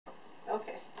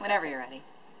Whenever you're ready.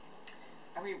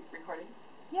 Are we recording?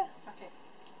 Yeah. Okay.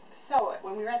 So,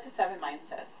 when we were at the 7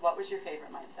 mindsets, what was your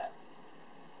favorite mindset?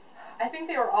 I think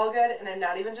they were all good, and I'm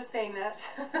not even just saying that.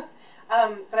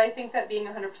 But I think that being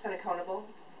 100% accountable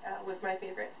was my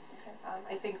favorite. Okay.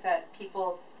 I think that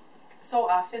people so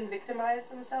often victimize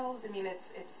themselves. I mean,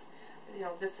 it's you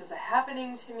know, this is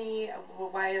happening to me.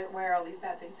 Why are all these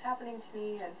bad things happening to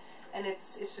me? And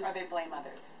it's just. Or they blame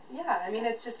others. Yeah, I mean,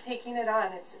 it's just taking it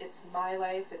on. It's my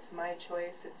life. It's my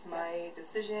choice. It's my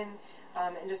decision.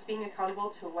 And just being accountable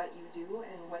to what you do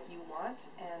and what you want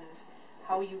and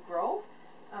how you grow.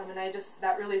 And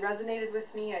that really resonated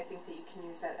with me. I think that you can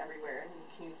use that everywhere. And you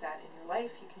can use that in your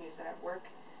life. You can use that at work,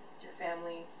 with your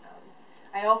family.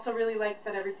 I also really like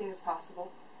that everything is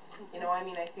possible. You know, I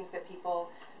mean, I think that people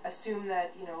assume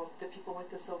that, you know, the people with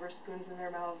the silver spoons in their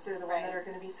mouths are the ones that are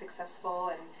going to be successful.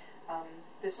 And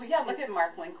this. Well, yeah, look at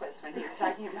Mark Lindquist when he was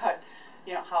talking about,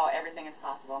 you know, how everything is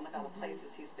possible and look at all the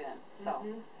places he's been. So.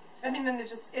 I mean, and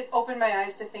it opened my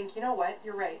eyes to think, you know what,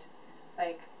 you're right.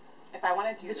 Like, if I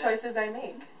want to do the choices I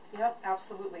make. Yep,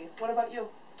 absolutely. What about you?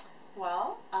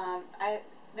 Well,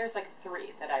 there's like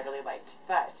 3 that I really liked,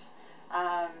 but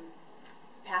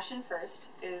Passion First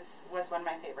was one of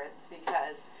my favorites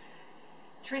because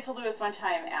Teresa Lewis one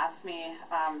time asked me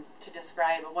to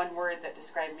describe one word that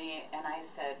described me, and I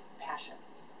said passion.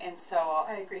 And so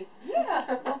I agree.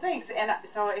 Yeah. Well, thanks. And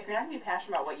so if you're not going to be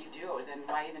passionate about what you do, then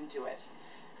why even do it?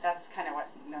 That's kind of what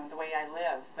the way I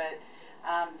live. But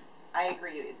I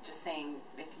agree. Just saying,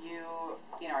 if you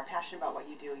are passionate about what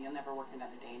you do, you'll never work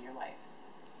another day in your life.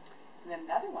 And then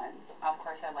the other one, of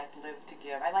course, I liked Live to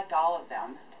Give. I liked all of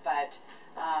them, but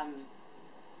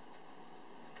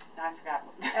now I forgot.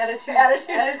 Attitude.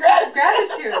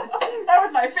 Gratitude. That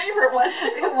was my favorite one.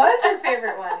 It was your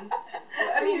favorite one.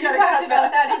 I mean, you talked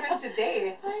about that even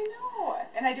today. I know.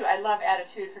 And I do. I love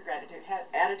attitude for gratitude.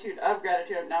 Attitude of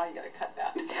gratitude. Now you got to cut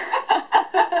that.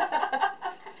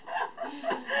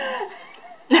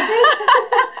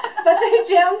 But they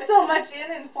jammed so much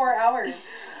in 4 hours.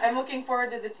 I'm looking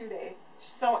forward to the 2-day.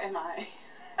 So am I.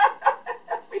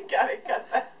 We got to cut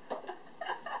that.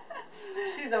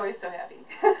 She's always so happy.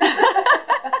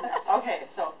 Okay,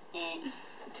 so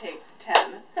take 10.